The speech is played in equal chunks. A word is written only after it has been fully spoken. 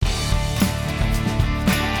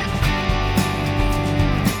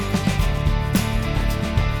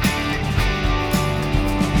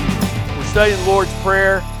studying the Lord's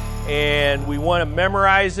Prayer, and we want to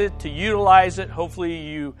memorize it, to utilize it. Hopefully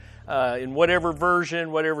you, in whatever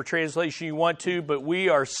version, whatever translation you want to, but we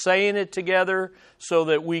are saying it together so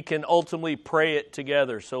that we can ultimately pray it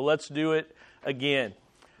together. So let's do it again.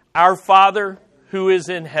 Our Father, who is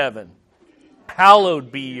in heaven,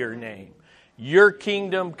 hallowed be your name. Your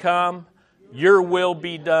kingdom come, your will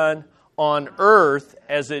be done on earth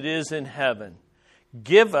as it is in heaven.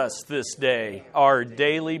 Give us this day our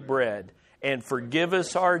daily bread, and forgive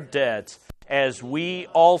us our debts as we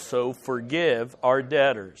also forgive our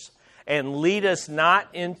debtors. And lead us not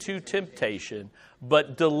into temptation,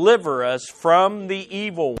 but deliver us from the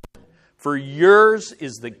evil one. For yours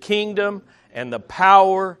is the kingdom and the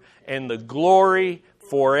power and the glory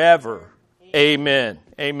forever. Amen.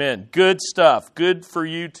 Amen. Good stuff. Good for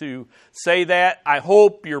you to say that. I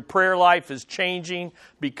hope your prayer life is changing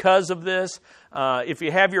because of this. If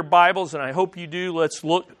you have your Bibles, and I hope you do, let's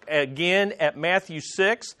look again at Matthew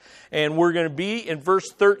 6. And we're going to be in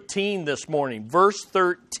verse 13 this morning. Verse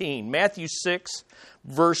 13. Matthew 6,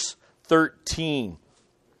 verse 13.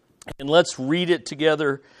 And let's read it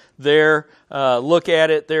together there. Look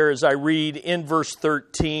at it there as I read in verse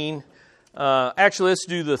 13. Actually, let's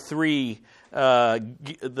do the three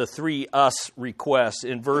us requests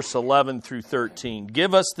in verse 11 through 13.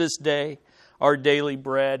 Give us this day our daily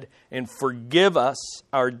bread, and forgive us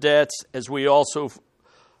our debts as we also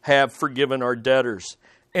have forgiven our debtors.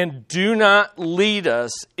 And do not lead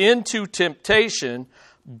us into temptation,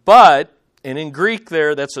 but, and in Greek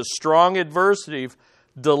there, that's a strong adversative,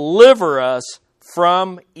 deliver us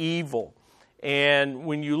from evil. And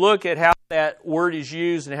when you look at how that word is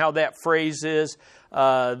used and how that phrase is,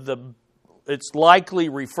 it's likely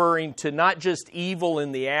referring to not just evil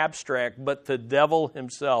in the abstract, but the devil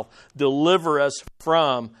himself. Deliver us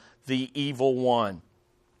from the evil one.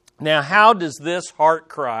 Now, how does this heart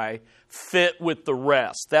cry fit with the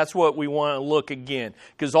rest? That's what we want to look again,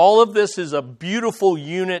 because all of this is a beautiful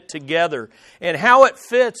unit together. And how it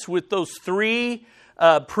fits with those three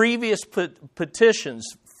previous petitions,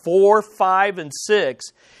 4, 5, and 6,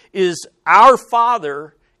 is our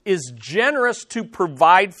Father is generous to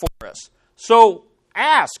provide for us. So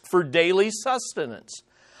ask for daily sustenance.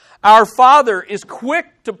 Our Father is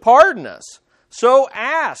quick to pardon us. So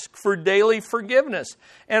ask for daily forgiveness.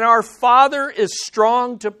 And our Father is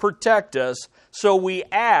strong to protect us. So we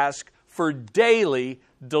ask for daily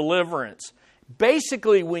deliverance.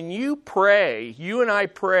 Basically, when you pray, you and I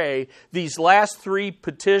pray these last three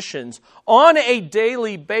petitions on a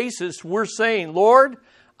daily basis, we're saying, Lord,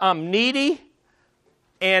 I'm needy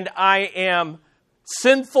and I am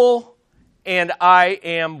sinful and I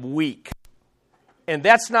am weak. And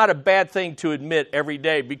that's not a bad thing to admit every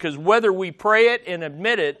day, because whether we pray it and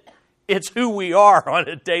admit it, it's who we are on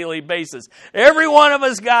a daily basis. Every one of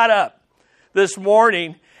us got up this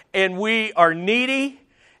morning and we are needy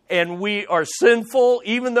and we are sinful,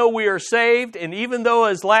 even though we are saved, and even though,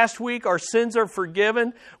 as last week, our sins are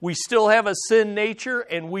forgiven, we still have a sin nature,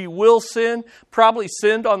 and we will sin, probably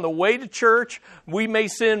sinned on the way to church. We may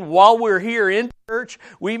sin while we're here in church.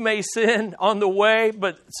 We may sin on the way,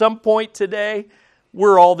 but at some point today,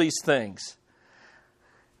 we're all these things.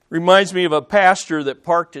 Reminds me of a pastor that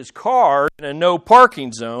parked his car in a no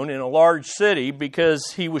parking zone in a large city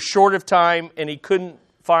because he was short of time and he couldn't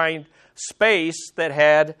find space that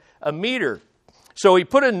had a meter. So he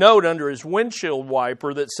put a note under his windshield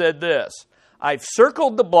wiper that said this: I've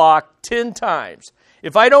circled the block 10 times.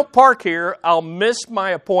 If I don't park here, I'll miss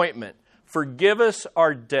my appointment. Forgive us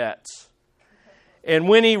our debts. And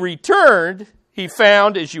when he returned, he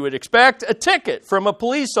found, as you would expect, a ticket from a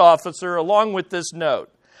police officer along with this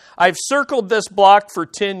note. I've circled this block for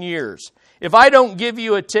 10 years. If I don't give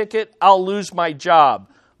you a ticket, I'll lose my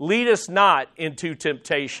job. Lead us not into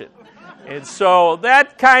temptation. And so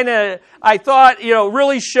that kind of, I thought,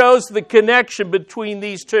 really shows the connection between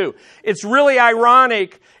these two. It's really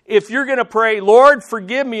ironic if you're going to pray, Lord,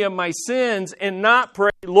 forgive me of my sins, and not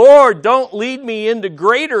pray, Lord, don't lead me into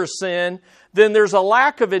greater sin, then there's a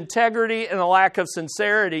lack of integrity and a lack of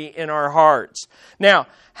sincerity in our hearts. Now,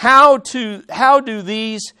 how does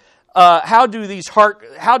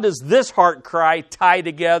this heart cry tie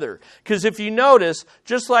together? Because if you notice,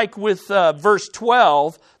 just like with verse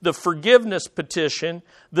 12, the forgiveness petition,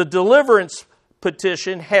 the deliverance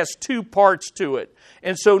petition has two parts to it.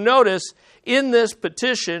 And so notice, in this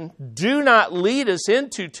petition, do not lead us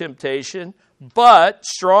into temptation, but,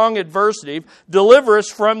 strong adversative, deliver us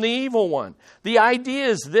from the evil one. The idea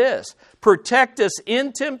is this: protect us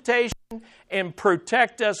in temptation and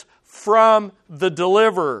protect us from the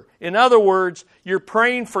deliverer. In other words, you're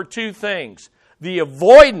praying for two things: the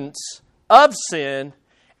avoidance of sin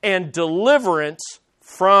and deliverance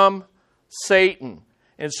from Satan.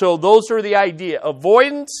 And so those are the idea.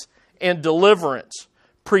 Avoidance and deliverance.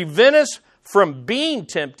 Prevent us from being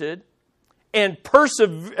tempted and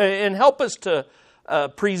help us to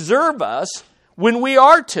preserve us when we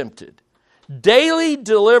are tempted. Daily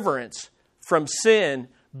deliverance from sin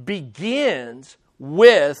begins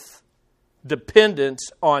with dependence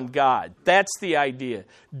on God. That's the idea.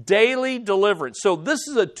 Daily deliverance. So this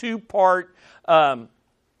is a two-part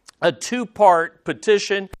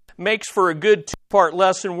petition. Makes for a good two-part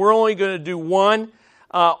lesson. We're only going to do one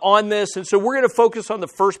on this, and so we're going to focus on the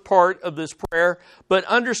first part of this prayer. But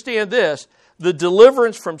understand this: the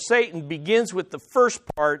deliverance from Satan begins with the first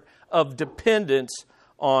part of dependence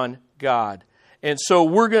on God. And so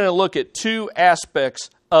we're going to look at two aspects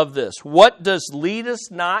of this. What does lead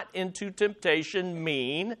us not into temptation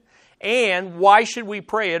mean? And why should we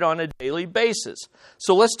pray it on a daily basis?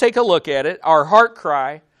 So let's take a look at it. Our heart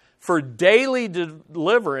cry for daily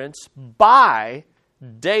deliverance by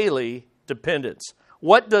daily dependence.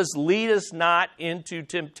 What does lead us not into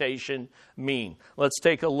temptation mean? Let's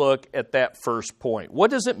take a look at that first point. What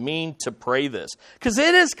does it mean to pray this? Because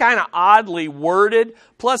it is kind of oddly worded.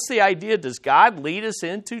 Plus the idea, does God lead us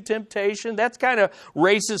into temptation? That kind of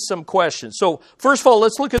raises some questions. So first of all,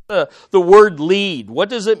 let's look at the word lead. What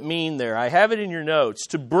does it mean there? I have it in your notes.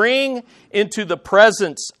 To bring into the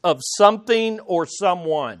presence of something or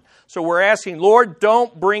someone. So we're asking, Lord,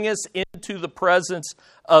 don't bring us into the presence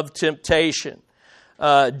of temptation.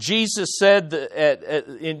 Jesus said that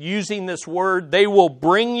in using this word, they will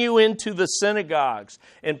bring you into the synagogues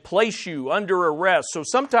and place you under arrest. So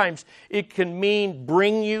sometimes it can mean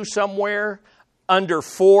bring you somewhere under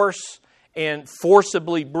force and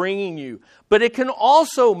forcibly bringing you. But it can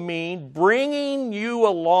also mean bringing you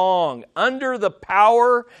along under the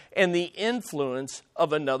power and the influence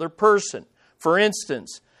of another person. For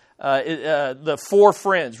instance, the four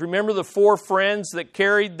friends. Remember the four friends that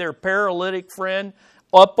carried their paralytic friend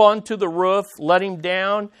up onto the roof, let him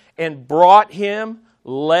down, and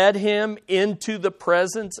led him into the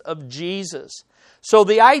presence of Jesus. So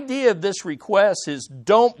the idea of this request is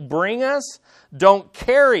don't bring us, don't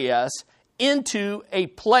carry us into a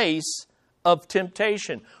place of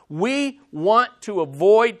temptation. We want to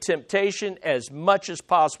avoid temptation as much as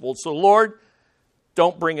possible. So Lord,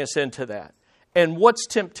 don't bring us into that. And what's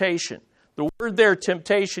temptation? The word there,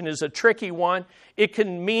 temptation, is a tricky one. It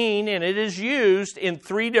can mean, and it is used in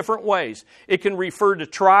three different ways. It can refer to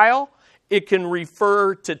trial, it can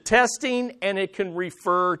refer to testing, and it can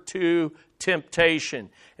refer to temptation.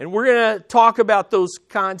 And we're going to talk about those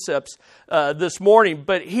concepts this morning.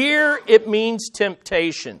 But here it means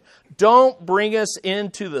temptation. Don't bring us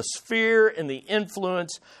into the sphere and the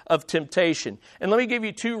influence of temptation. And let me give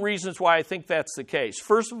you two reasons why I think that's the case.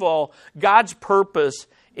 First of all, God's purpose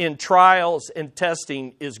in trials and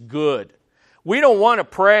testing is good. We don't want to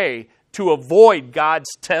pray to avoid God's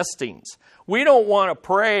testings. We don't want to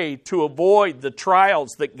pray to avoid the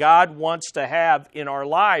trials that God wants to have in our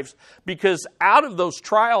lives, because out of those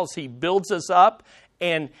trials He builds us up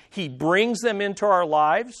and He brings them into our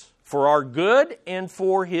lives for our good and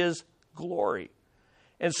for His glory.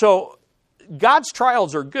 And so God's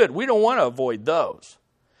trials are good. We don't want to avoid those.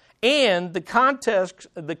 And the context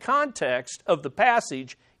of the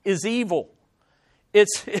passage is evil.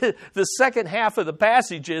 It's the second half of the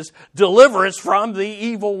passage is deliverance from the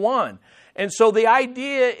evil one. And so the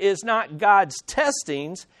idea is not God's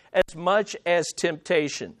testings as much as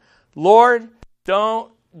temptation. Lord,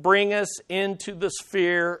 don't bring us into the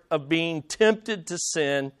sphere of being tempted to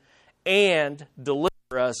sin, and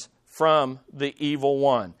deliver us from the evil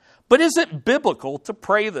one. But is it biblical to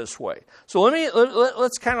pray this way? So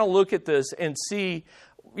let's kind of look at this and see,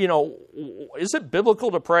 is it biblical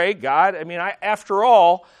to pray, God? After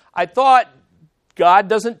all, I thought God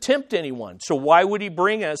doesn't tempt anyone. So why would He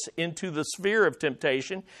bring us into the sphere of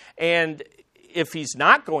temptation? And if He's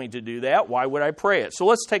not going to do that, why would I pray it? So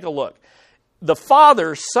let's take a look. The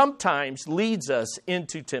Father sometimes leads us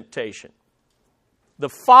into temptation. The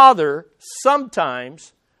Father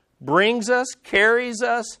sometimes brings us, carries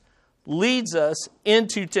us, leads us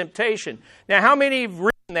into temptation. Now, how many have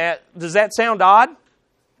written that? Does that sound odd?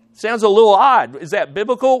 Sounds a little odd. Is that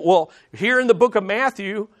biblical? Well, here in the book of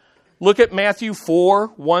Matthew, look at Matthew 4,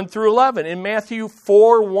 1 through 11. In Matthew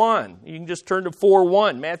 4, 1, you can just turn to 4,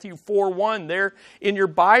 1. Matthew 4, 1 there in your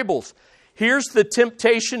Bibles. Here's the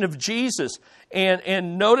temptation of Jesus.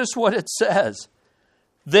 And notice what it says.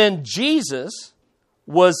 Then Jesus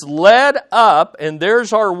was led up, and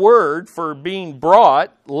there's our word for being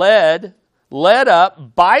brought, led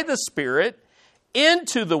up by the Spirit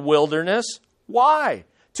into the wilderness. Why?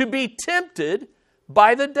 To be tempted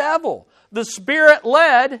by the devil. The Spirit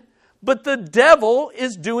led, but the devil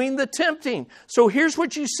is doing the tempting. So here's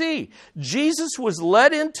what you see. Jesus was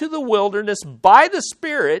led into the wilderness by the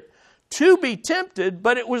Spirit to be tempted,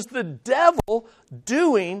 but it was the devil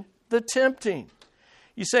doing the tempting.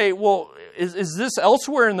 You say, well, is this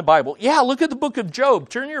elsewhere in the Bible? Yeah, look at the book of Job.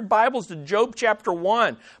 Turn your Bibles to Job chapter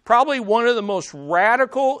 1. Probably one of the most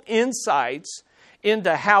radical insights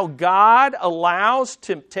into how God allows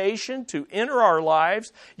temptation to enter our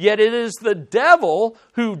lives, yet it is the devil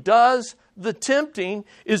who does the tempting,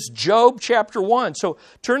 is Job chapter 1. So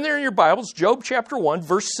turn there in your Bibles, Job chapter 1,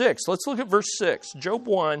 verse 6. Let's look at verse 6. Job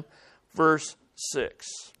 1, verse 6.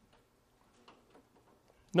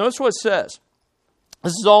 Notice what it says.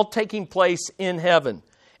 This is all taking place in heaven.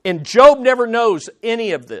 And Job never knows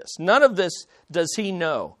any of this. None of this does he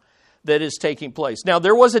know that is taking place. Now,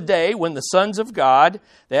 there was a day when the sons of God,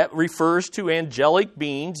 that refers to angelic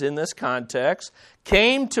beings in this context,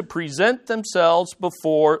 came to present themselves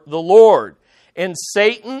before the Lord. And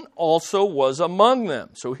Satan also was among them.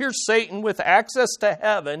 So here's Satan with access to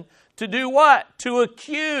heaven to do what? To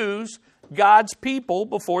accuse God's people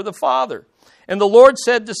before the Father. And the Lord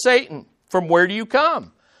said to Satan, "From where do you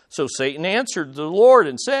come?" So Satan answered the Lord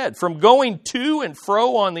and said, "From going to and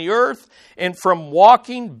fro on the earth, and from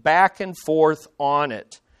walking back and forth on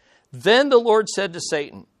it." Then the Lord said to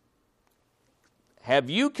Satan, "Have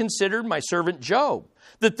you considered my servant Job,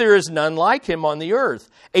 that there is none like him on the earth,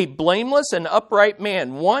 a blameless and upright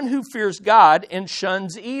man, one who fears God and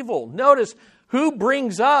shuns evil?" Notice who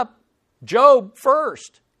brings up Job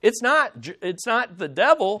first. It's not the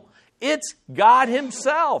devil. It's God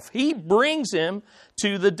himself. He brings him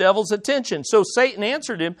to the devil's attention. So Satan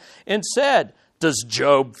answered him and said, "Does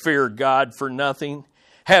Job fear God for nothing?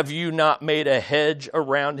 Have you not made a hedge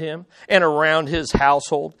around him and around his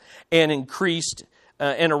household and increased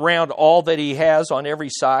and around all that he has on every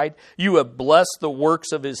side? You have blessed the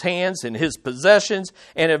works of his hands and his possessions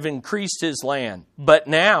and have increased his land. But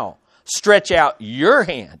now stretch out your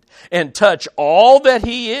hand and touch all that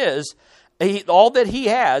he is, all that he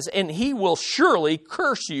has, and he will surely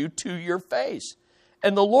curse you to your face."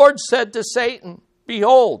 And the Lord said to Satan,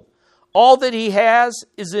 "Behold, all that he has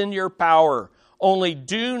is in your power. Only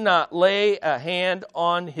do not lay a hand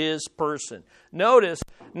on his person." Notice,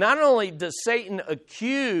 not only does Satan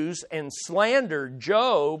accuse and slander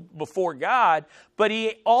Job before God, but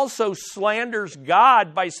he also slanders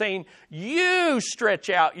God by saying, "You stretch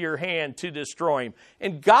out your hand to destroy him."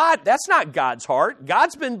 And God, that's not God's heart.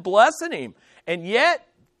 God's been blessing him. And yet,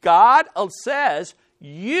 God says,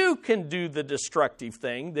 you can do the destructive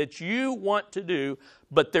thing that you want to do,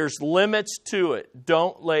 but there's limits to it.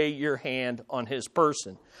 Don't lay your hand on his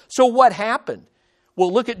person. So what happened?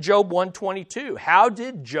 Well, look at Job 1:22. How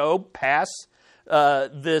did Job pass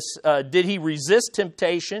this? Did he resist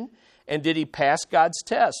temptation, and did he pass God's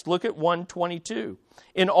test? Look at 1:22.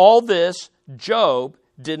 In all this, Job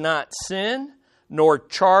did not sin nor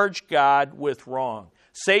charge God with wrong.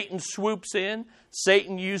 Satan swoops in.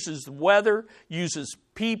 Satan uses weather, uses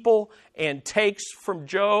people, and takes from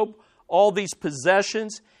Job all these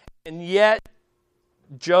possessions. And yet,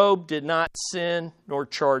 Job did not sin nor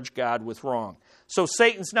charge God with wrong. So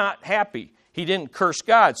Satan's not happy. He didn't curse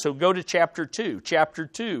God. So go to chapter 2. Chapter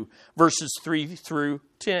 2, verses 3 through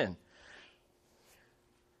 10.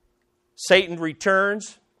 Satan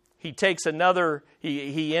returns. He takes another,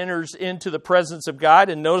 he enters into the presence of God,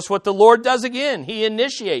 and notice what the Lord does again. He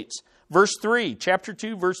initiates. Verse 3, chapter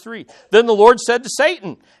 2, verse 3. Then the Lord said to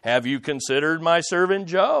Satan, "Have you considered my servant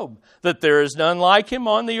Job, that there is none like him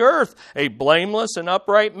on the earth, a blameless and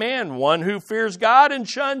upright man, one who fears God and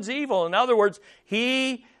shuns evil?" In other words,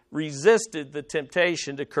 he resisted the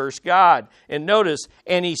temptation to curse God. And notice,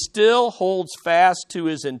 and he still holds fast to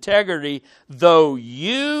his integrity, though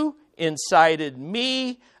you incited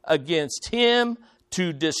me against him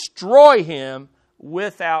to destroy him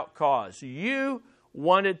without cause. You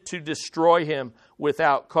wanted to destroy him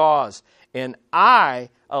without cause. And I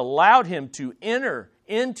allowed him to enter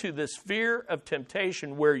into the sphere of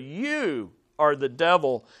temptation where you are the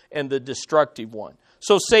devil and the destructive one.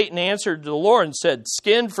 So Satan answered the Lord and said,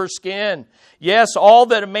 "Skin for skin. Yes, all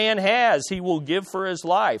that a man has he will give for his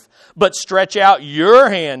life. But stretch out your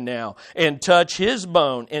hand now and touch his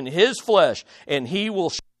bone and his flesh, and he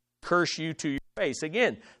will curse you to your face."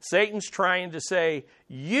 Again, Satan's trying to say,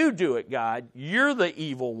 you do it, God. You're the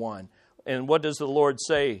evil one. And what does the Lord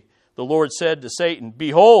say? The Lord said to Satan,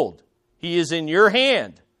 "Behold, he is in your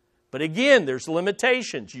hand." But again, there's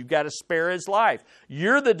limitations. You've got to spare his life.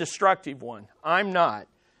 You're the destructive one. I'm not.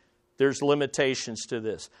 there's limitations to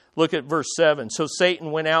this. Look at verse 7. So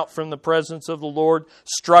Satan went out from the presence of the Lord,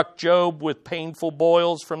 struck Job with painful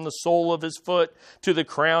boils from the sole of his foot to the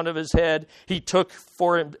crown of his head.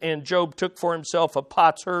 And Job took for himself a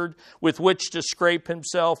potsherd with which to scrape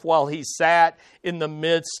himself while he sat in the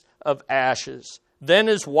midst of ashes. Then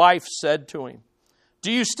his wife said to him,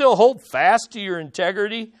 "Do you still hold fast to your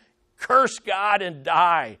integrity? Curse God and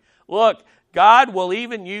die." Look, God will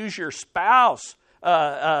even use your spouse.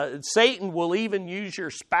 Satan will even use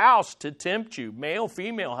your spouse to tempt you. Male,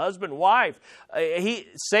 female, husband, wife.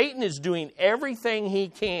 Satan is doing everything he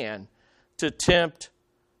can to tempt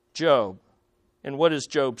Job. And what does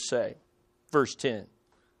Job say? Verse 10.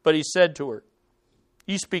 But he said to her,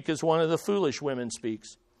 "You speak as one of the foolish women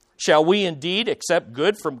speaks. Shall we indeed accept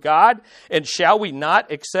good from God? And shall we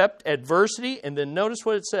not accept adversity?" And then notice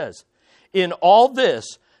what it says. In all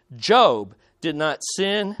this, Job did not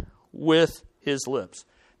sin with his lips.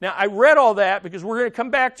 Now, I read all that because we're going to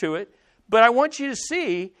come back to it, but I want you to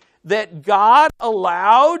see that God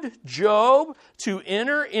allowed Job to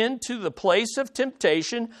enter into the place of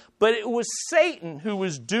temptation, but it was Satan who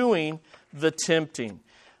was doing the tempting.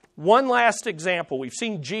 One last example. We've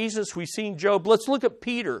seen Jesus, we've seen Job. Let's look at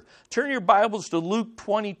Peter. Turn your Bibles to Luke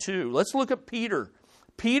 22. Let's look at Peter.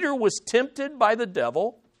 Peter was tempted by the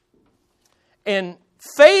devil and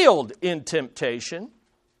failed in temptation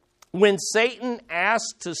when Satan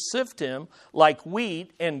asked to sift him like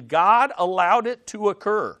wheat, and God allowed it to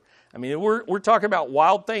occur. I mean, we're talking about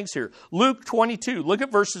wild things here. Luke 22. Look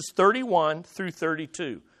at verses 31 through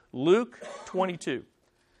 32. Luke 22.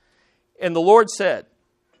 And the Lord said,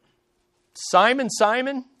 "Simon,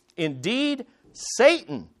 Simon, indeed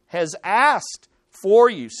Satan has asked for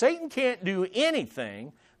you." Satan can't do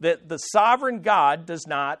anything that the sovereign God does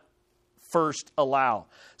not first allow.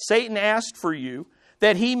 Satan asked for you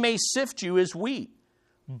that he may sift you as wheat.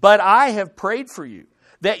 But I have prayed for you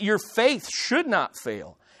that your faith should not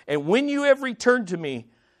fail. And when you have returned to me,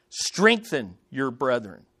 strengthen your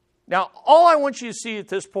brethren. Now, all I want you to see at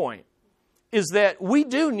this point is that we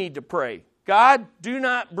do need to pray. God, do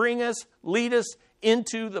not lead us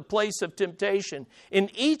into the place of temptation.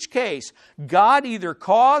 In each case, God either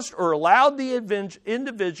caused or allowed the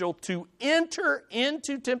individual to enter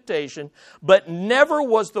into temptation, but never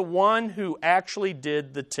was the one who actually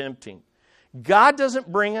did the tempting. God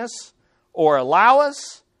doesn't bring us or allow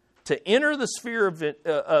us to enter the sphere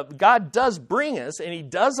of God does bring us, and He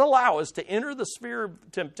does allow us to enter the sphere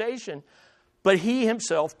of temptation, but He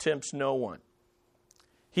Himself tempts no one.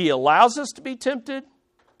 He allows us to be tempted,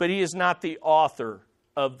 but He is not the author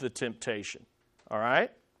of the temptation. All right?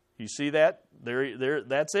 You see that? There,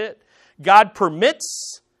 that's it. God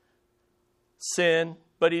permits sin,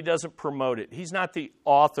 but He doesn't promote it. He's not the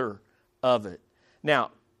author of it.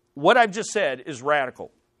 Now, what I've just said is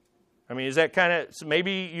radical. I mean, is that kind of, so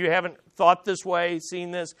maybe you haven't thought this way,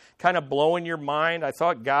 seen this, kind of blowing your mind? I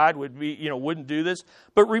thought God wouldn't do this.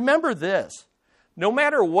 But remember this, no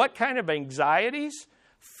matter what kind of anxieties,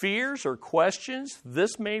 fears, or questions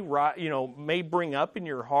this may bring up in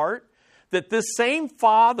your heart, that this same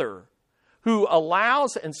Father who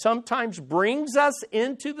allows and sometimes brings us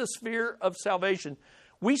into the sphere of salvation,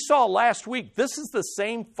 we saw last week, this is the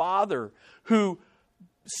same Father who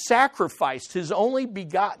sacrificed His only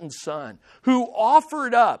begotten Son, who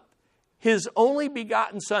offered up His only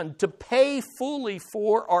begotten Son to pay fully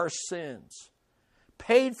for our sins,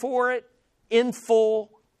 paid for it in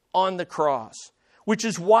full on the cross, which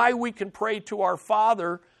is why we can pray to our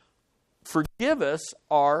Father, forgive us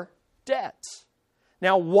our debts.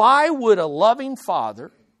 Now, why would a loving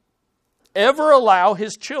Father ever allow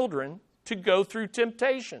His children to go through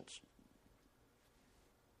temptations?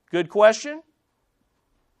 Good question.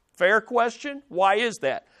 Fair question. Why is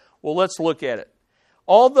that? Well, let's look at it.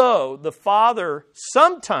 Although the Father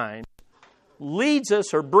sometimes leads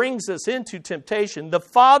us or brings us into temptation, the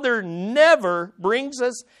Father never brings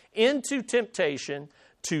us into temptation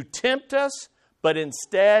to tempt us, but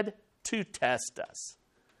instead to test us.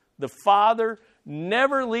 The Father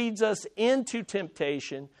never leads us into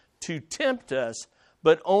temptation to tempt us,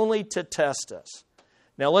 but only to test us.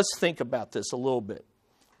 Now let's think about this a little bit.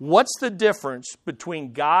 What's the difference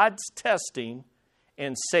between God's testing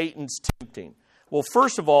and Satan's tempting? Well,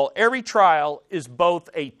 first of all, every trial is both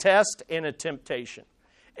a test and a temptation.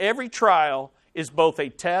 Every trial is both a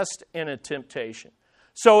test and a temptation.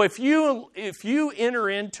 So if you enter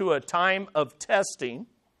into a time of testing,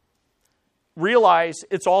 realize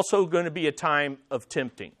it's also going to be a time of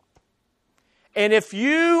tempting. And if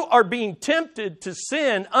you are being tempted to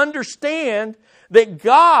sin, understand that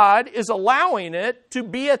God is allowing it to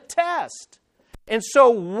be a test. And so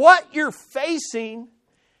what you're facing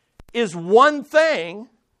is one thing,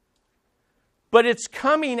 but it's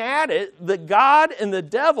coming at it. The God and the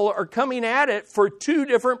devil are coming at it for two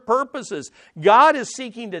different purposes. God is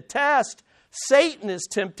seeking to test. Satan is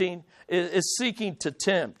seeking to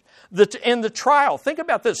tempt. And the trial, think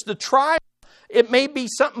about this. The trial, it may be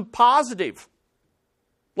something positive,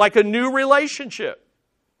 like a new relationship,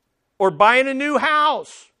 or buying a new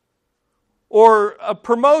house, or a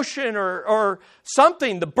promotion, or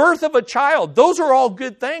something, the birth of a child. Those are all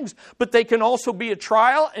good things, but they can also be a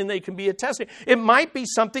trial and they can be a testing. It might be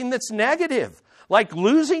something that's negative, like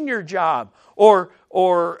losing your job, or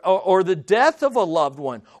the death of a loved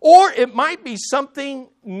one. Or it might be something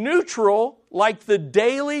neutral, like the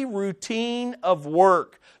daily routine of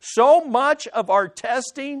work. So much of our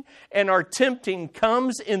testing and our tempting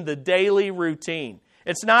comes in the daily routine.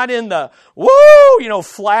 It's not in the,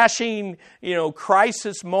 flashing,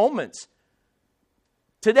 crisis moments.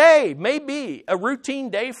 Today may be a routine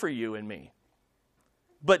day for you and me.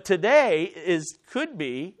 But today could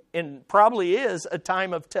be, and probably is, a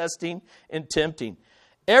time of testing and tempting.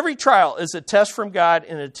 Every trial is a test from God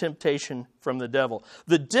and a temptation from the devil.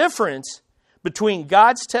 The difference between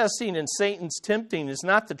God's testing and Satan's tempting is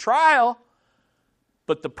not the trial,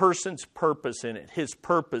 but the person's purpose in it, his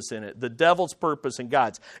purpose in it, the devil's purpose and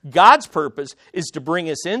God's. God's purpose is to bring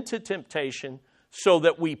us into temptation so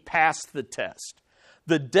that we pass the test.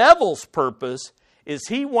 The devil's purpose is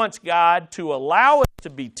he wants God to allow us to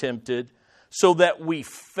be tempted so that we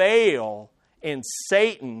fail and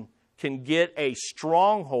Satan can get a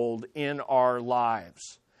stronghold in our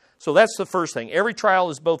lives. So that's the first thing. Every trial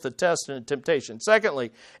is both a test and a temptation.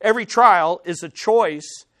 Secondly, every trial is a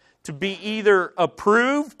choice to be either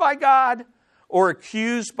approved by God or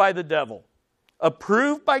accused by the devil.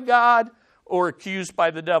 Approved by God or accused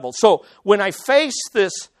by the devil. So when I face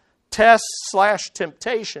this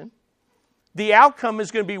test/temptation, the outcome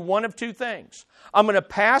is going to be one of two things. I'm going to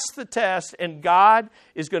pass the test and God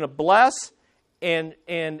is going to bless and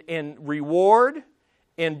reward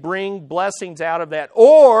and bring blessings out of that.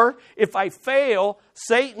 Or if I fail,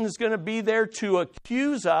 Satan's going to be there to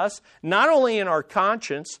accuse us, not only in our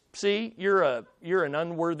conscience. See, you're an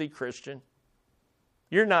unworthy Christian.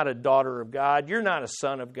 You're not a daughter of God. You're not a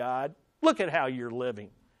son of God. Look at how you're living.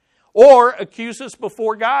 Or accuse us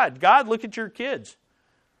before God. God, look at your kids.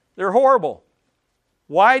 They're horrible.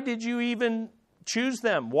 Why did you even choose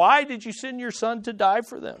them? Why did you send your son to die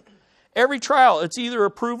for them? Every trial, it's either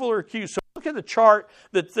approval or accuse. So look at the chart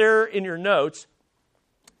that's there in your notes.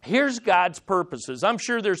 Here's God's purposes. I'm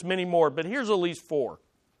sure there's many more, but here's at least 4.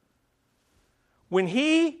 When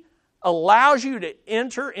He allows you to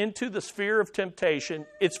enter into the sphere of temptation,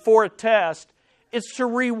 it's for a test. It's to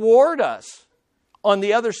reward us on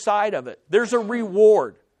the other side of it. There's a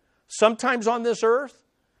reward. Sometimes on this earth,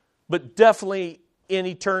 but definitely in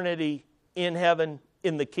eternity, in heaven,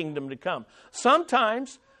 in the kingdom to come.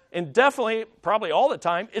 Sometimes, and definitely, probably all the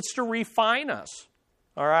time, it's to refine us.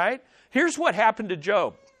 All right? Here's what happened to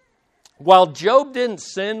Job. While Job didn't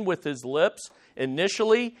sin with his lips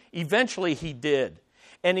initially, eventually he did.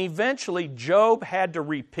 And eventually Job had to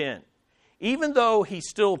repent. Even though he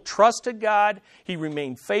still trusted God, he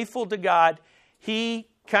remained faithful to God, he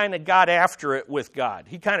kind of got after it with God.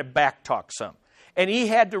 He kind of backtalked some. And he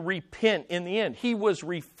had to repent in the end. He was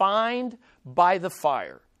refined by the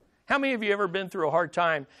fire. How many of you ever been through a hard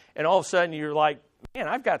time and all of a sudden you're like, man,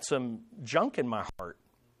 I've got some junk in my heart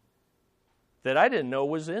that I didn't know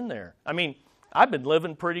was in there. I mean, I've been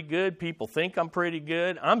living pretty good. People think I'm pretty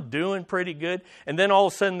good. I'm doing pretty good. And then all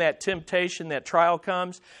of a sudden that temptation, that trial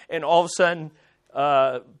comes, and all of a sudden,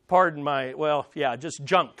 just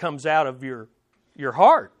junk comes out of your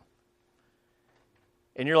heart.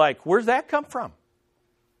 And you're like, where's that come from?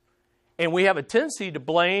 And we have a tendency to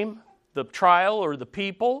blame the trial or the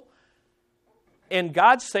people. And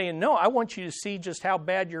God's saying, no, I want you to see just how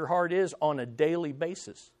bad your heart is on a daily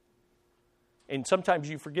basis. And sometimes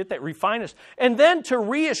you forget that. Refine us. And then to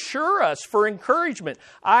reassure us for encouragement.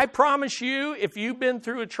 I promise you, if you've been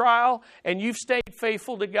through a trial and you've stayed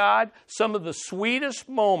faithful to God, some of the sweetest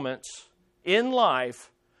moments in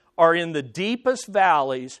life are in the deepest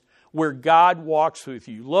valleys where God walks with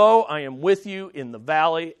you. Lo, I am with you in the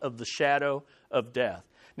valley of the shadow of death.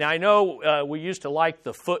 Now, I know we used to like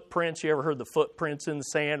the footprints. You ever heard the footprints in the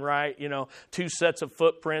sand, right? 2 sets of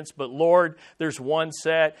footprints. But Lord, there's one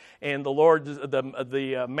set. And the Lord,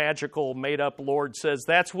 the magical made-up Lord says,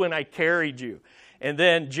 that's when I carried you. And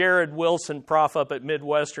then Jared Wilson, prof up at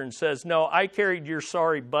Midwestern, says, no, I carried your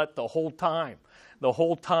sorry butt the whole time. the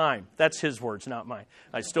whole time. That's his words, not mine.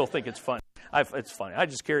 I still think it's funny. It's funny. I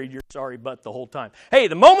just carried your sorry butt the whole time. Hey,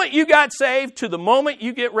 the moment you got saved to the moment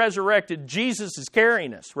you get resurrected, Jesus is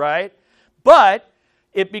carrying us, right? But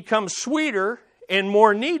it becomes sweeter and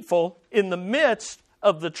more needful in the midst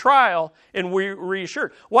of the trial, and we're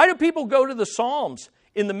reassured. Why do people go to the Psalms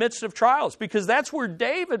in the midst of trials? Because that's where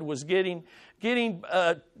David was getting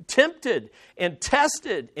tempted and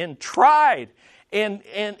tested and tried. And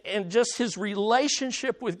just his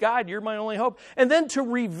relationship with God, you're my only hope. And then to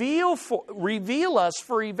reveal us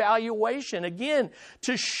for evaluation. Again,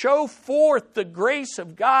 to show forth the grace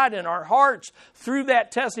of God in our hearts through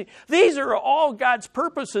that testing. These are all God's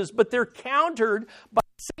purposes, but they're countered by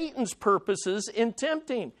Satan's purposes in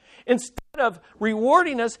tempting. Instead of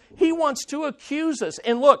rewarding us, he wants to accuse us.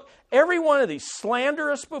 And look, every one of these,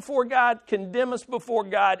 slander us before God, condemn us before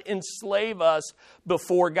God, enslave us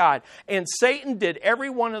before God. And Satan did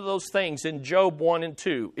every one of those things in Job 1 and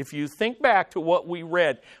 2. If you think back to what we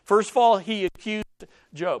read, first of all, he accused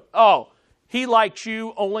Job. Oh, he likes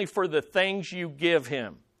you only for the things you give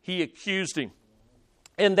him. He accused him.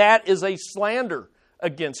 And that is a slander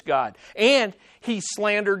against God. And he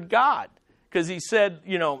slandered God because he said,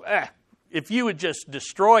 if you would just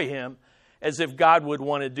destroy him, as if God would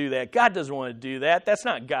want to do that. God doesn't want to do that. That's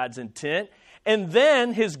not God's intent. And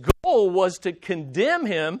then his goal was to condemn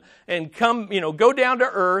him and go down to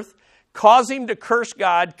earth, cause him to curse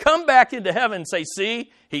God, come back into heaven and say,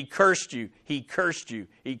 see, he cursed you, he cursed you,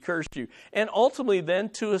 he cursed you. And ultimately then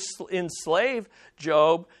to enslave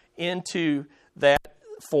Job into that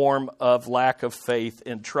form of lack of faith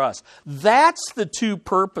and trust. That's the two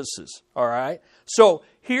purposes, all right? So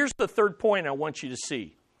here's the third point I want you to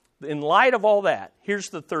see. In light of all that, here's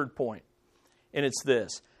the third point, and it's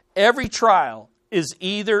this. Every trial is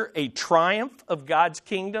either a triumph of God's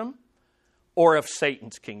kingdom or of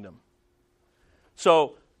Satan's kingdom.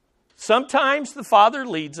 So sometimes the Father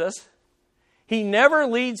leads us. He never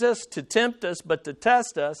leads us to tempt us, but to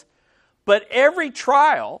test us. But every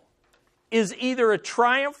trial is either a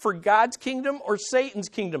triumph for God's kingdom or Satan's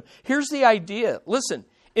kingdom. Here's the idea. Listen,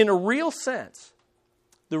 in a real sense,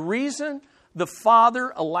 the reason the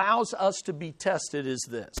Father allows us to be tested is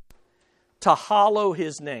this: to hallow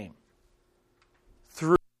his name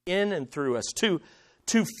in and through us, to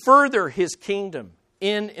further his kingdom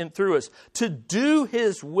in and through us, to do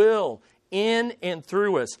his will in and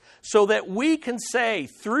through us, so that we can say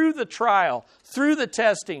through the trial, through the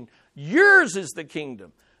testing, yours is the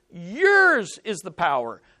kingdom, yours is the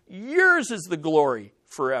power, yours is the glory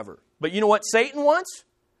forever. But you know what Satan wants?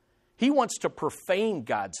 He wants to profane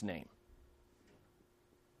God's name.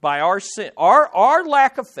 By our sin, our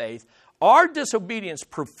lack of faith, our disobedience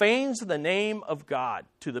profanes the name of God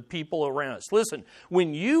to the people around us. Listen,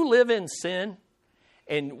 when you live in sin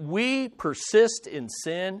and we persist in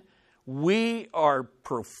sin, we are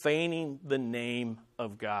profaning the name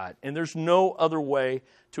of God. And there's no other way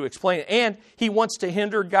to explain it. And he wants to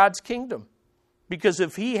hinder God's kingdom. Because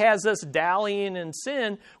if he has us dallying in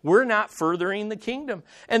sin, we're not furthering the kingdom.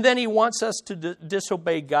 And then he wants us to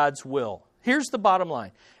disobey God's will. Here's the bottom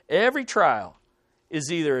line. Every trial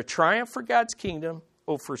is either a triumph for God's kingdom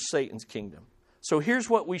or for Satan's kingdom. So here's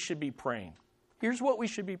what we should be praying. Here's what we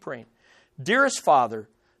should be praying. Dearest Father,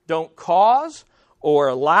 don't cause or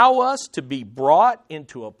allow us to be brought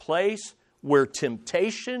into a place where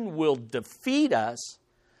temptation will defeat us,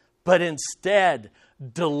 but instead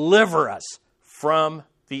deliver us from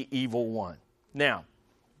the evil one. Now,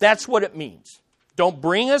 that's what it means. Don't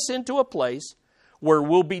bring us into a place where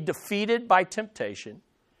we'll be defeated by temptation.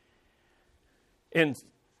 And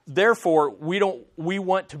therefore, we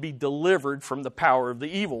want to be delivered from the power of the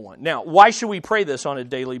evil one. Now, why should we pray this on a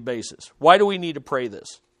daily basis? Why do we need to pray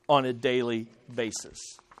this on a daily basis?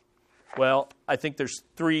 Well, I think there's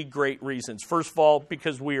three great reasons. First of all,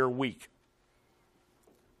 because we are weak.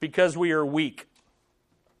 Because we are weak.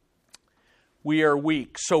 We are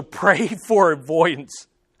weak. So pray for avoidance.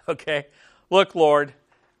 Okay? Look, Lord,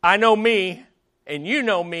 I know me, and you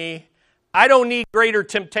know me. I don't need greater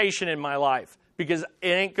temptation in my life, because it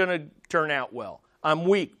ain't going to turn out well. I'm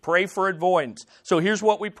weak. Pray for avoidance. So here's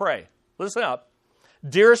what we pray. Listen up.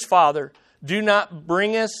 Dearest Father, do not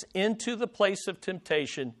bring us into the place of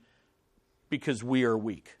temptation, because we are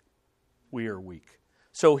weak. We are weak.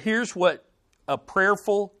 So here's what a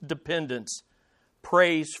prayerful dependence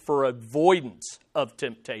prays for: avoidance of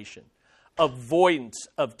temptation. Avoidance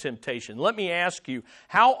of temptation. Let me ask you,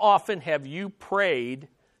 how often have you prayed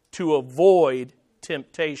to avoid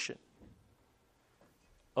temptation?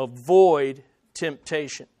 Avoid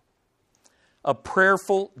temptation. A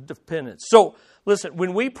prayerful dependence. So, listen,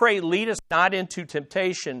 when we pray, lead us not into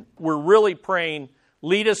temptation, we're really praying,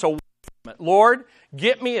 lead us away from it. Lord,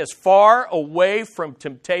 get me as far away from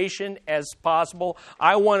temptation as possible.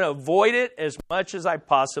 I want to avoid it as much as I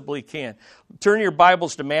possibly can. Turn your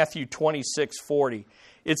Bibles to Matthew 26:40.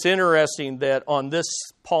 It's interesting that on this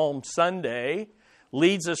Palm Sunday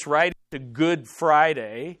leads us right into Good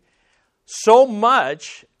Friday. So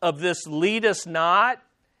much of this lead us not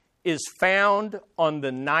is found on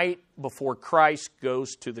the night before Christ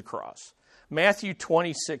goes to the cross. Matthew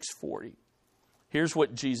 26:40. Here's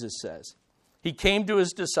what Jesus says. He came to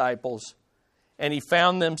his disciples and he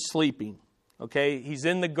found them sleeping. Okay, he's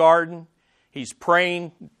in the garden. He's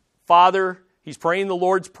praying, Father, he's praying the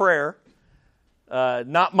Lord's Prayer.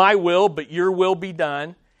 Not my will, but your will be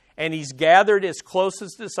done. And he's gathered his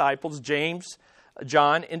closest disciples, James,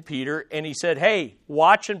 John, and Peter. And he said, hey,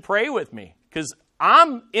 watch and pray with me. Because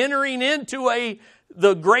I'm entering into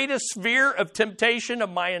the greatest sphere of temptation of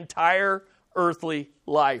my entire earthly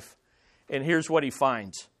life. And here's what he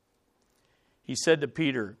finds. He said to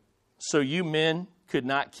Peter, so you men could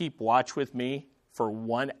not keep watch with me for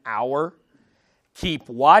 1 hour? Keep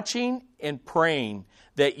watching and praying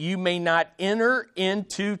that you may not enter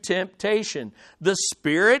into temptation. The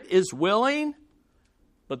spirit is willing,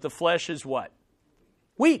 but the flesh is what?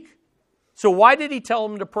 Weak. So why did he tell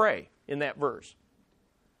them to pray in that verse?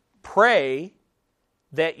 Pray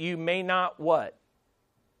that you may not what?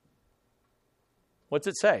 What's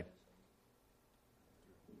it say?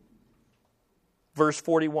 Verse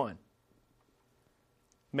 41.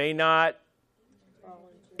 May not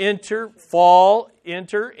enter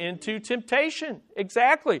into temptation.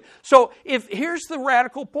 Exactly. So here's the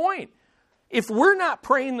radical point. If we're not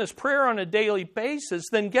praying this prayer on a daily basis,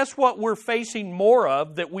 then guess what we're facing more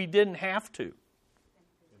of that we didn't have to?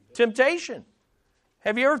 Temptation.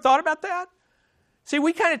 Have you ever thought about that? See,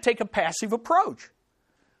 we kind of take a passive approach.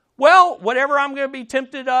 Well, whatever I'm going to be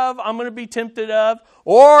tempted of, I'm going to be tempted of.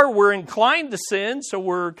 Or we're inclined to sin, so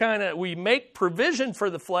we make provision for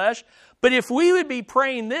the flesh. But if we would be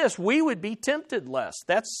praying this, we would be tempted less.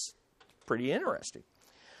 That's pretty interesting.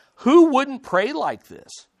 Who wouldn't pray like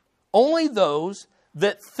this? Only those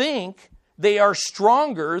that think they are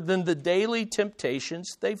stronger than the daily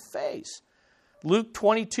temptations they face. Luke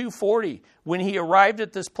 22:40, when he arrived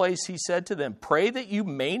at this place, he said to them, pray that you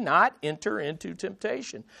may not enter into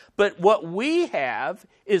temptation. But what we have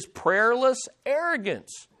is prayerless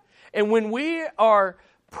arrogance. And when we are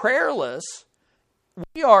prayerless,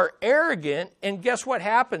 we are arrogant, and guess what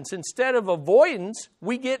happens? Instead of avoidance,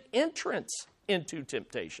 we get entrance into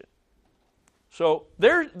temptation. So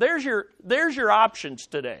there's your options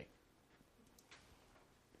today.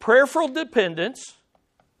 Prayerful dependence,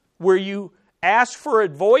 where you ask for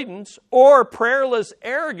avoidance, or prayerless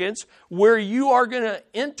arrogance, where you are going to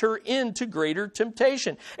enter into greater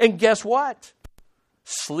temptation. And guess what?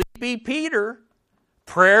 Sleepy Peter,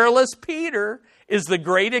 prayerless Peter, is the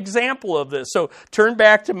great example of this. So turn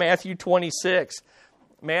back to Matthew 26.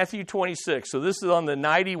 Matthew 26. So this is on the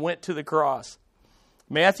night he went to the cross.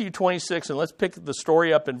 Matthew 26, and let's pick the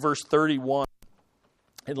story up in verse 31.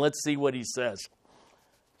 And let's see what he says.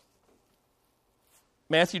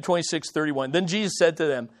 Matthew 26:31. Then Jesus said to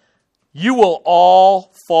them, you will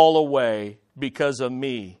all fall away because of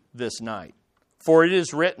me this night. For it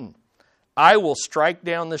is written, I will strike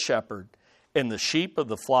down the shepherd, and the sheep of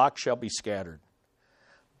the flock shall be scattered.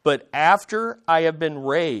 But after I have been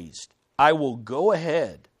raised, I will go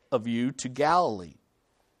ahead of you to Galilee.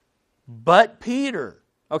 But Peter,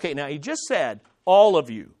 okay, now he just said all of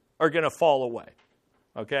you are going to fall away.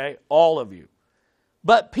 Okay, all of you.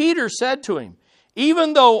 But Peter said to him,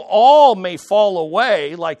 even though all may fall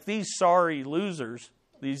away, like these sorry losers,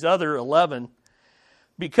 these other 11,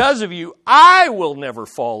 because of you, I will never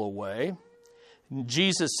fall away. And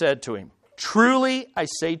Jesus said to him, truly I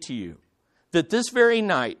say to you, that this very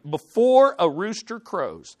night, before a rooster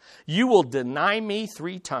crows, you will deny me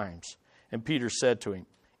 3 times. And Peter said to him,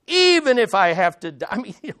 even if I have to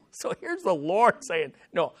die. So here's the Lord saying,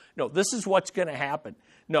 no, this is what's going to happen.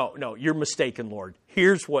 No, you're mistaken, Lord.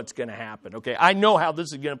 Here's what's going to happen. Okay, I know how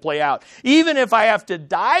this is going to play out. Even if I have to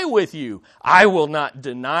die with you, I will not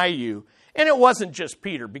deny you. And it wasn't just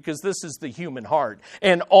Peter, because this is the human heart.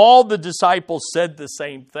 And all the disciples said the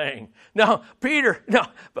same thing. No, Peter, no.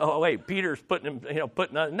 Oh, wait, Peter's putting him,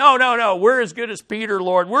 no, we're as good as Peter,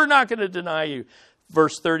 Lord. We're not going to deny you.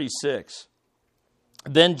 Verse 36.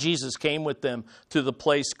 Then Jesus came with them to the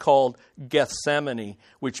place called Gethsemane,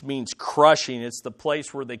 which means crushing. It's the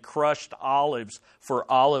place where they crushed olives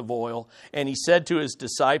for olive oil. And he said to his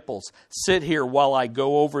disciples, "Sit here while I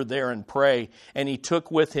go over there and pray." And he took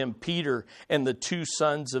with him Peter and the two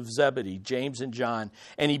sons of Zebedee, James and John.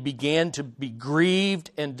 And he began to be grieved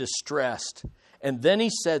and distressed. And then he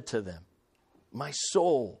said to them, "My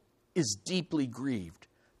soul is deeply grieved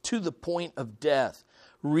to the point of death.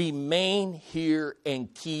 Remain here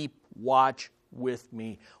and keep watch with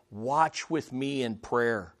me. Watch with me in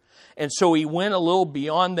prayer." And so he went a little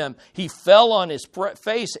beyond them. He fell on his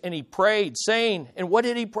face and he prayed, saying, and what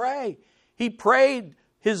did he pray? He prayed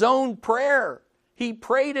his own prayer. He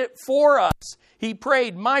prayed it for us. He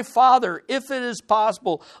prayed, "My Father, if it is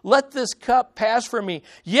possible, let this cup pass from me.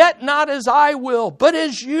 Yet not as I will, but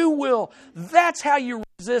as you will." That's how you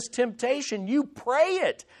resist temptation. You pray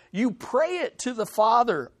it. You pray it to the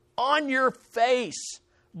Father on your face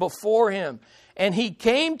before him. And he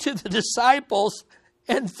came to the disciples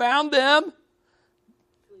and found them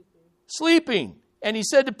sleeping. And he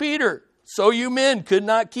said to Peter, "So you men could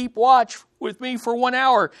not keep watch with me for 1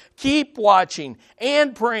 hour. Keep watching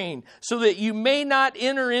and praying so that you may not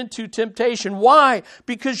enter into temptation." Why?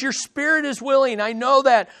 Because your spirit is willing. I know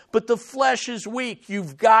that. But the flesh is weak.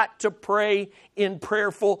 You've got to pray in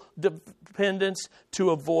prayerful dependence to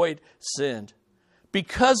avoid sin.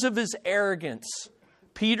 Because of his arrogance,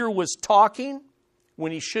 Peter was talking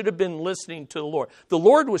when he should have been listening to the Lord. The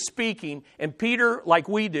Lord was speaking, and Peter, like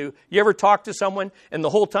we do, you ever talk to someone and the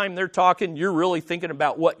whole time they're talking, you're really thinking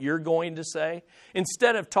about what you're going to say?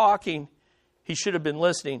 Instead of talking, he should have been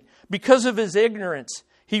listening. Because of his ignorance,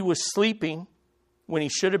 he was sleeping when he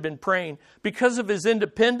should have been praying. Because of his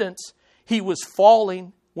independence, he was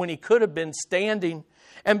falling when he could have been standing.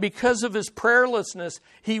 And because of his prayerlessness,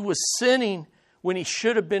 he was sinning when he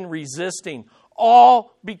should have been resisting.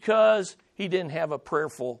 All because he didn't have a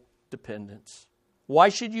prayerful dependence. Why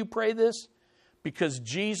should you pray this? Because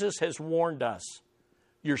Jesus has warned us.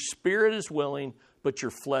 Your spirit is willing, but your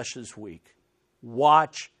flesh is weak.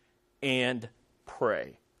 Watch and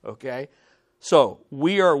pray. Okay? So,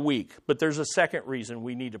 we are weak, but there's a second reason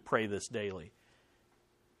we need to pray this daily.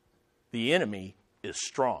 The enemy is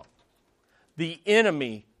strong. The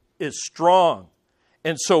enemy is strong.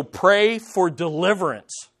 And so pray for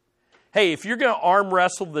deliverance. Hey, if you're going to arm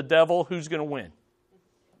wrestle the devil, who's going to win?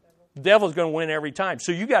 The devil's going to win every time.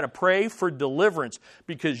 So you got to pray for deliverance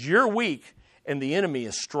because you're weak and the enemy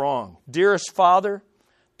is strong. Dearest Father,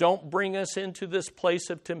 don't bring us into this place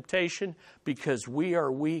of temptation because we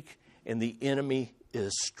are weak and the enemy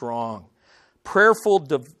is strong. Prayerful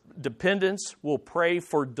dependence will pray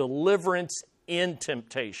for deliverance in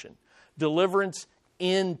temptation. Deliverance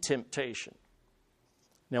in temptation.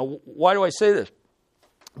 Now, why do I say this?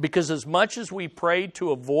 Because as much as we pray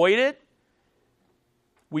to avoid it,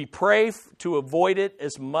 we pray to avoid it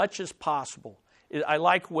as much as possible. I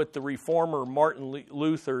like what the reformer Martin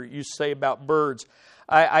Luther used to say about birds.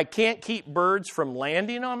 I can't keep birds from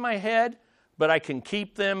landing on my head, but I can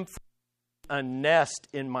keep them from a nest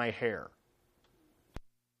in my hair.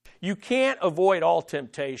 You can't avoid all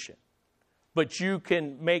temptation, but you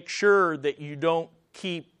can make sure that you don't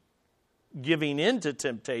keep giving into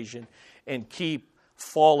temptation and keep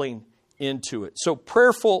falling into it. So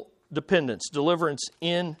prayerful dependence, deliverance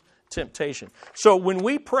in temptation. So when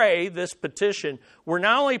we pray this petition, we're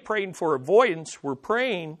not only praying for avoidance, we're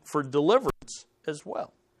praying for deliverance as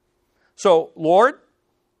well. So, Lord,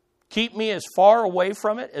 keep me as far away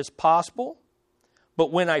from it as possible,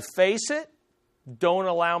 but when I face it, don't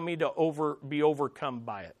allow me to be overcome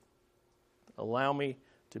by it. Allow me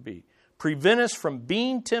to be. Prevent us from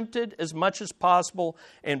being tempted as much as possible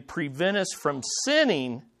and prevent us from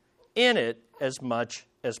sinning in it as much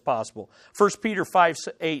as possible. 1 Peter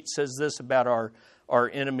 5:8 says this about our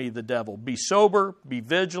enemy, the devil. Be sober, be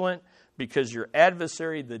vigilant, because your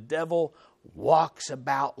adversary, the devil, walks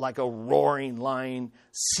about like a roaring lion,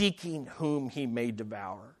 seeking whom he may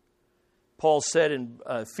devour. Paul said in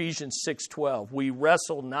Ephesians 6:12, we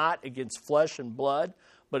wrestle not against flesh and blood,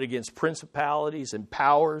 but against principalities and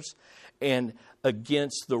powers, and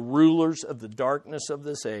against the rulers of the darkness of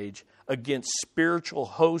this age, against spiritual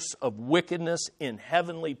hosts of wickedness in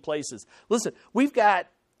heavenly places. Listen, we've got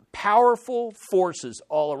powerful forces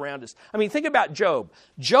all around us. I mean, think about Job.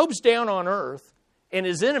 Job's down on earth, and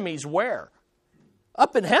his enemies where?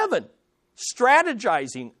 Up in heaven,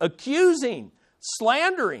 strategizing, accusing,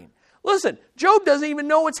 slandering. Listen, Job doesn't even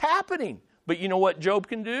know what's happening. But you know what Job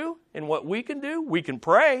can do and what we can do? We can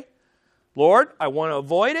pray. Lord, I want to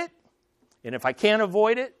avoid it. And if I can't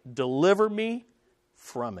avoid it, deliver me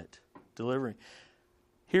from it. Deliver me.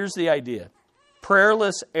 Here's the idea.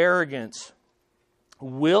 Prayerless arrogance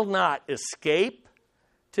will not escape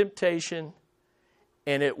temptation,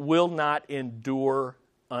 and it will not endure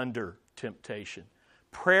under temptation.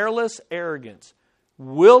 Prayerless arrogance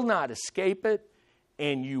will not escape it,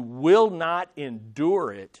 and you will not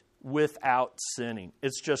endure it without sinning.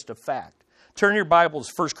 It's just a fact. Turn your Bibles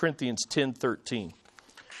to 1 Corinthians 10:13.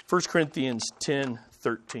 1 Corinthians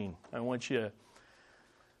 10:13. I want you to,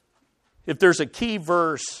 if there's a key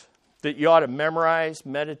verse that you ought to memorize,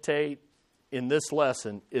 meditate in this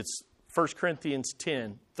lesson, it's 1 Corinthians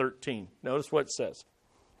 10:13. Notice what it says.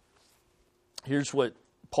 Here's what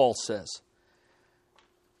Paul says.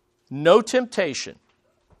 No temptation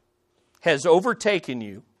has overtaken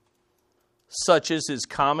you, such as is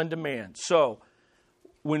common to man. So,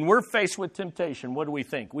 when we're faced with temptation, what do we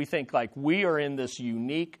think? We think like we are in this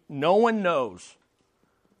unique, no one knows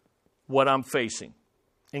what I'm facing.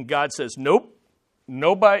 And God says, nope,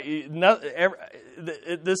 nobody,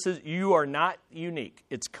 you are not unique.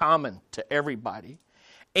 It's common to everybody.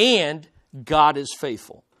 And God is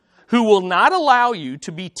faithful, who will not allow you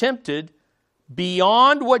to be tempted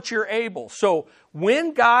beyond what you're able. So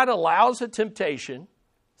when God allows a temptation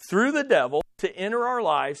through the devil to enter our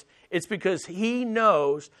lives, it's because He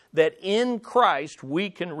knows that in Christ we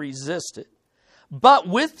can resist it. But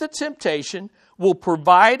with the temptation will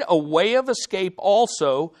provide a way of escape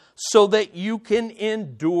also, so that you can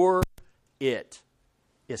endure it.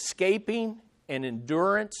 Escaping and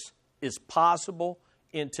endurance is possible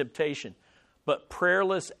in temptation. But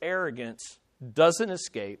prayerless arrogance doesn't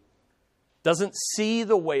escape, doesn't see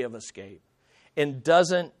the way of escape, and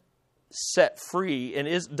doesn't set free, and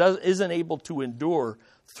isn't able to endure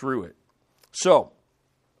through it. So,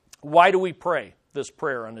 why do we pray this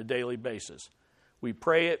prayer on a daily basis? We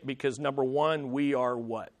pray it because, number one, we are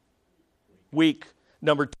what? Weak.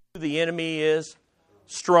 Number two, the enemy is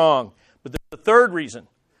strong. But there's a third reason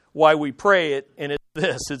why we pray it, and it's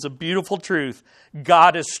this. It's a beautiful truth.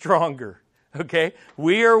 God is stronger. Okay?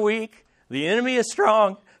 We are weak. The enemy is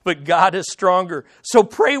strong, but God is stronger. So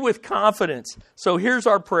pray with confidence. So here's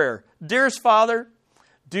our prayer. Dearest Father,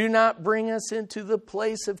 do not bring us into the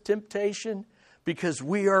place of temptation, because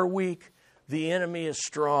we are weak. The enemy is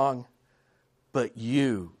strong, but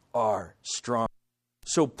you are strong.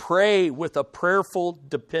 So pray with a prayerful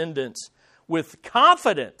dependence, with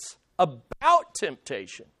confidence about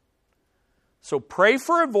temptation. So pray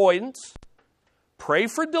for avoidance, pray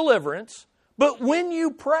for deliverance, but when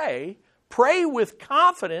you pray, pray with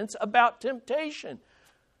confidence about temptation.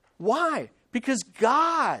 Why? Because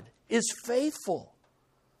God is faithful.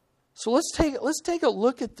 So let's take a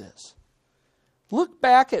look at this. Look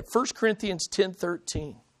back at 1 Corinthians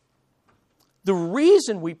 10:13. The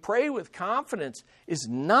reason we pray with confidence is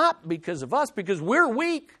not because of us, because we're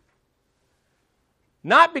weak.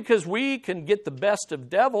 Not because we can get the best of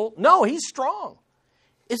devil. No, he's strong.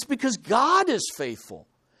 It's because God is faithful.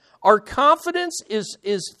 Our confidence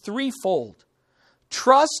is threefold.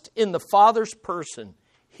 Trust in the Father's person,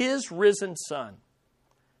 His risen Son.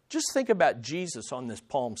 Just think about Jesus on this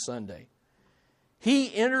Palm Sunday.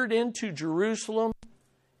 He entered into Jerusalem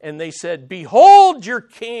and they said, "Behold your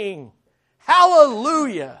King.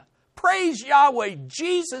 Hallelujah. Praise Yahweh.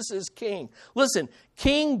 Jesus is King." Listen,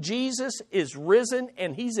 King Jesus is risen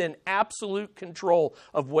and He's in absolute control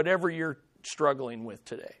of whatever you're struggling with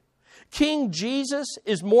today. King Jesus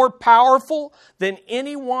is more powerful than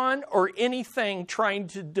anyone or anything trying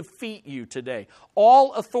to defeat you today.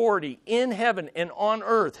 All authority in heaven and on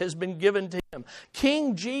earth has been given to Him.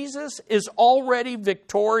 King Jesus is already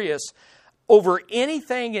victorious over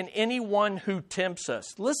anything and anyone who tempts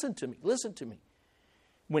us. Listen to me, listen to me.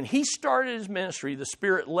 When He started His ministry, the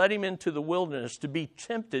Spirit led Him into the wilderness to be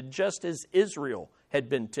tempted just as Israel had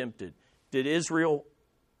been tempted. Did Israel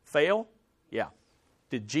fail? Yeah.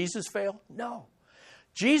 Did Jesus fail? No.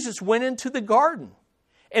 Jesus went into the garden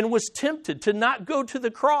and was tempted to not go to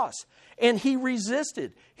the cross. And He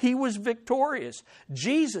resisted. He was victorious.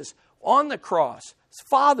 Jesus on the cross,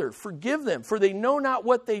 "Father, forgive them, for they know not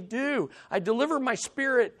what they do. I deliver my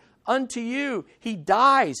spirit unto you." He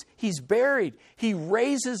dies. He's buried. He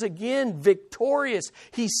raises again victorious.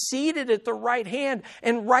 He's seated at the right hand.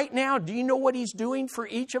 And right now, do you know what He's doing for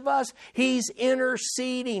each of us? He's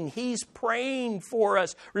interceding. He's praying for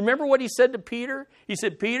us. Remember what He said to Peter? He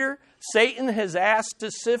said, "Peter, Satan has asked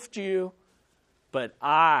to sift you, but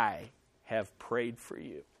I have prayed for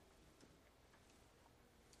you."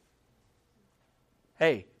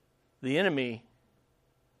 Hey, the enemy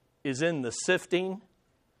is in the sifting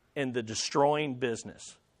and the destroying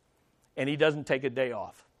business. And he doesn't take a day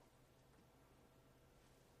off.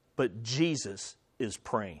 But Jesus is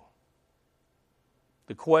praying.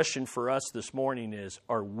 The question for us this morning is,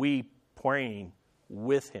 are we praying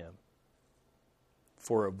with Him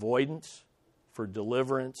for avoidance, for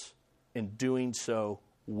deliverance, and doing so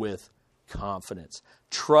with confidence?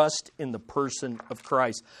 Trust in the person of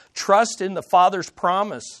Christ. Trust in the Father's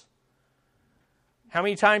promise. How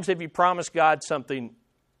many times have you promised God something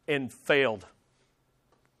and failed?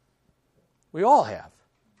 We all have.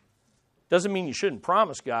 Doesn't mean you shouldn't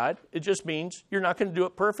promise God. It just means you're not going to do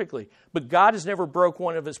it perfectly. But God has never broke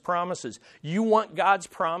one of His promises. You want God's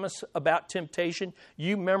promise about temptation?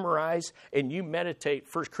 You memorize and you meditate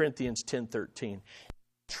 1 Corinthians 10:13.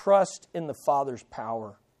 Trust in the Father's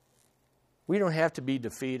power. We don't have to be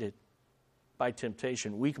defeated by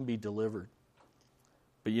temptation. We can be delivered.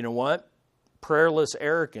 But you know what? Prayerless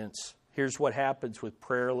arrogance. Here's what happens with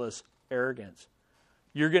prayerless arrogance.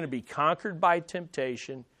 You're going to be conquered by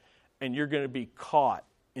temptation, and you're going to be caught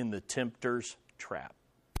in the tempter's trap.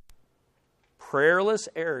 Prayerless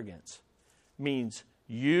arrogance means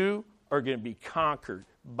you are going to be conquered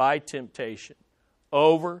by temptation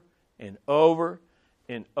over and over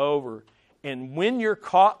and over. And when you're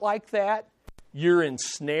caught like that, you're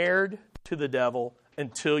ensnared to the devil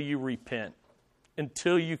until you repent,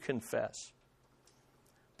 until you confess.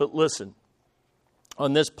 But listen,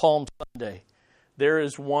 on this Palm Sunday, there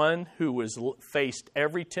is one who has faced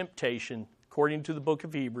every temptation, according to the book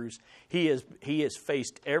of Hebrews. He has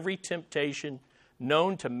faced every temptation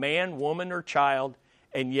known to man, woman, or child,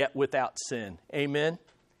 and yet without sin. Amen?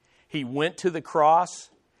 He went to the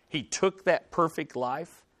cross. He took that perfect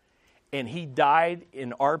life, and He died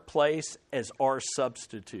in our place as our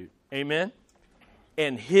substitute. Amen?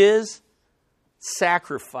 And His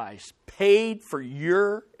sacrifice paid for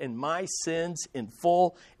your and my sins in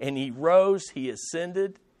full, and He rose, He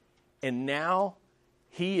ascended, and now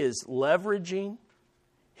He is leveraging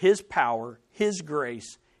His power, His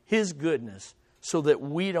grace, His goodness, so that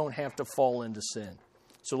we don't have to fall into sin.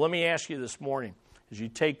 So let me ask you this morning, as you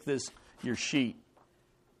take your sheet,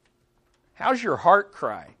 how's your heart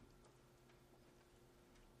cry?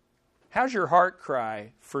 How's your heart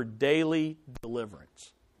cry for daily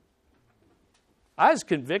deliverance? I was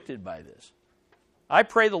convicted by this. I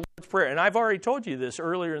pray the Lord's Prayer, and I've already told you this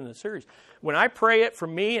earlier in the series. When I pray it for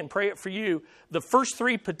me and pray it for you, the first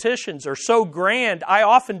three petitions are so grand, I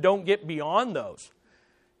often don't get beyond those.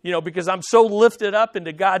 Because I'm so lifted up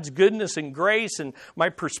into God's goodness and grace, and my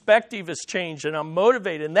perspective has changed, and I'm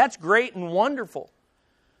motivated, and that's great and wonderful.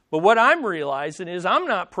 But what I'm realizing is I'm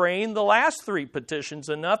not praying the last three petitions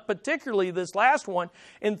enough, particularly this last one,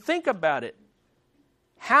 and think about it.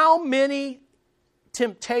 How many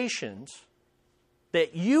temptations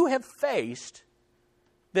that you have faced,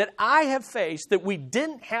 that I have faced, that we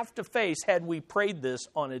didn't have to face had we prayed this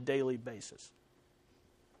on a daily basis?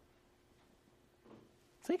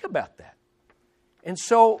 Think about that. And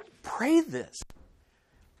so pray this.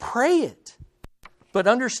 Pray it. But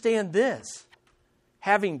understand this.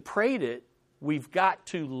 Having prayed it, we've got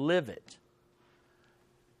to live it.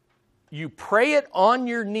 You pray it on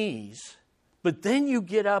your knees, but then you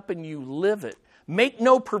get up and you live it. Make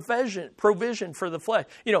no provision for the flesh.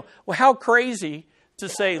 How crazy to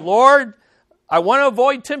say, Lord, I want to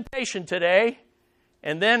avoid temptation today,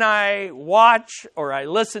 and then I watch or I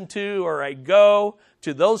listen to or I go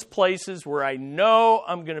to those places where I know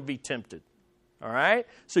I'm going to be tempted. All right?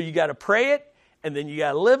 So you got to pray it, and then you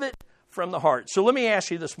got to live it from the heart. So let me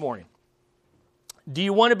ask you this morning, do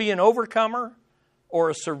you want to be an overcomer or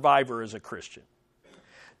a survivor as a Christian?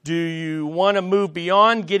 Do you want to move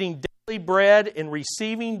beyond getting daily bread and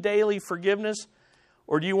receiving daily forgiveness,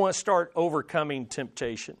 or do you want to start overcoming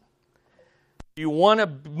temptation? Do you want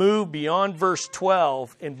to move beyond verse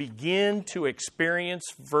 12 and begin to experience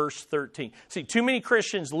verse 13? See, too many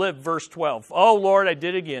Christians live verse 12. Oh, Lord, I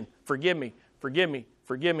did again. Forgive me, forgive me,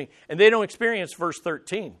 forgive me. And they don't experience verse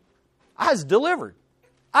 13. I was delivered.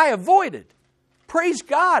 I avoided. Praise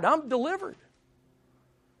God, I'm delivered.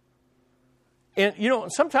 And,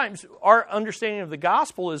 sometimes our understanding of the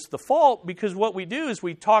gospel is the fault, because what we do is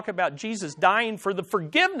we talk about Jesus dying for the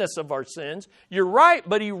forgiveness of our sins. You're right,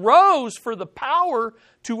 but He rose for the power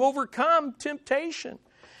to overcome temptation.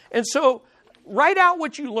 And so write out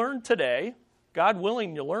what you learned today. God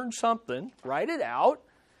willing, you learned something. Write it out.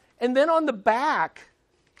 And then on the back,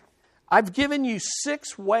 I've given you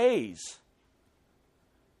 6 ways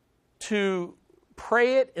to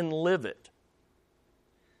pray it and live it.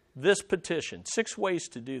 This petition, 6 ways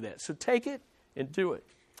to do that. So take it and do it.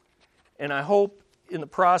 And I hope in the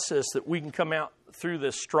process that we can come out through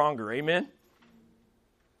this stronger. Amen?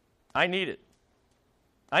 I need it.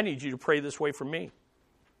 I need you to pray this way for me.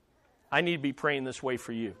 I need to be praying this way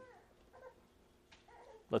for you.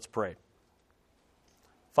 Let's pray.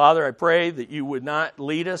 Father, I pray that you would not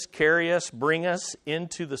lead us, carry us, bring us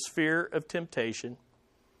into the sphere of temptation.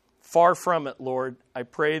 Far from it, Lord. I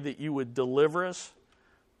pray that you would deliver us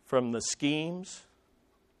from the schemes,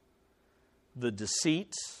 the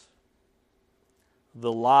deceits,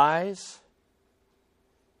 the lies,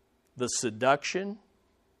 the seduction,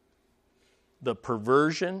 the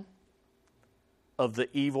perversion of the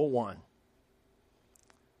evil one.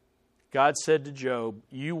 God said to Job,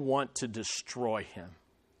 you want to destroy him.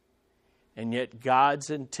 And yet God's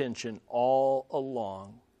intention all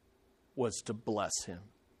along was to bless him.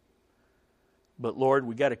 But Lord,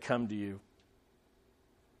 we got to come to you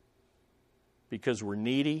because we're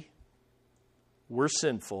needy, we're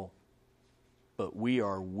sinful, but we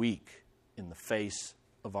are weak in the face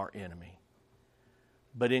of our enemy.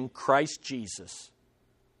 But in Christ Jesus,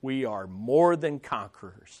 we are more than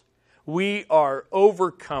conquerors. We are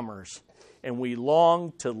overcomers, and we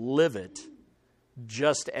long to live it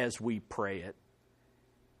just as we pray it.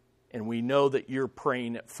 And we know that you're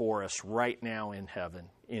praying it for us right now in heaven.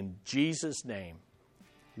 In Jesus' name,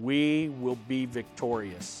 we will be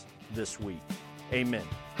victorious this week. Amen.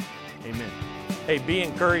 Amen. Hey, be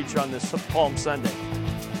encouraged on this Palm Sunday.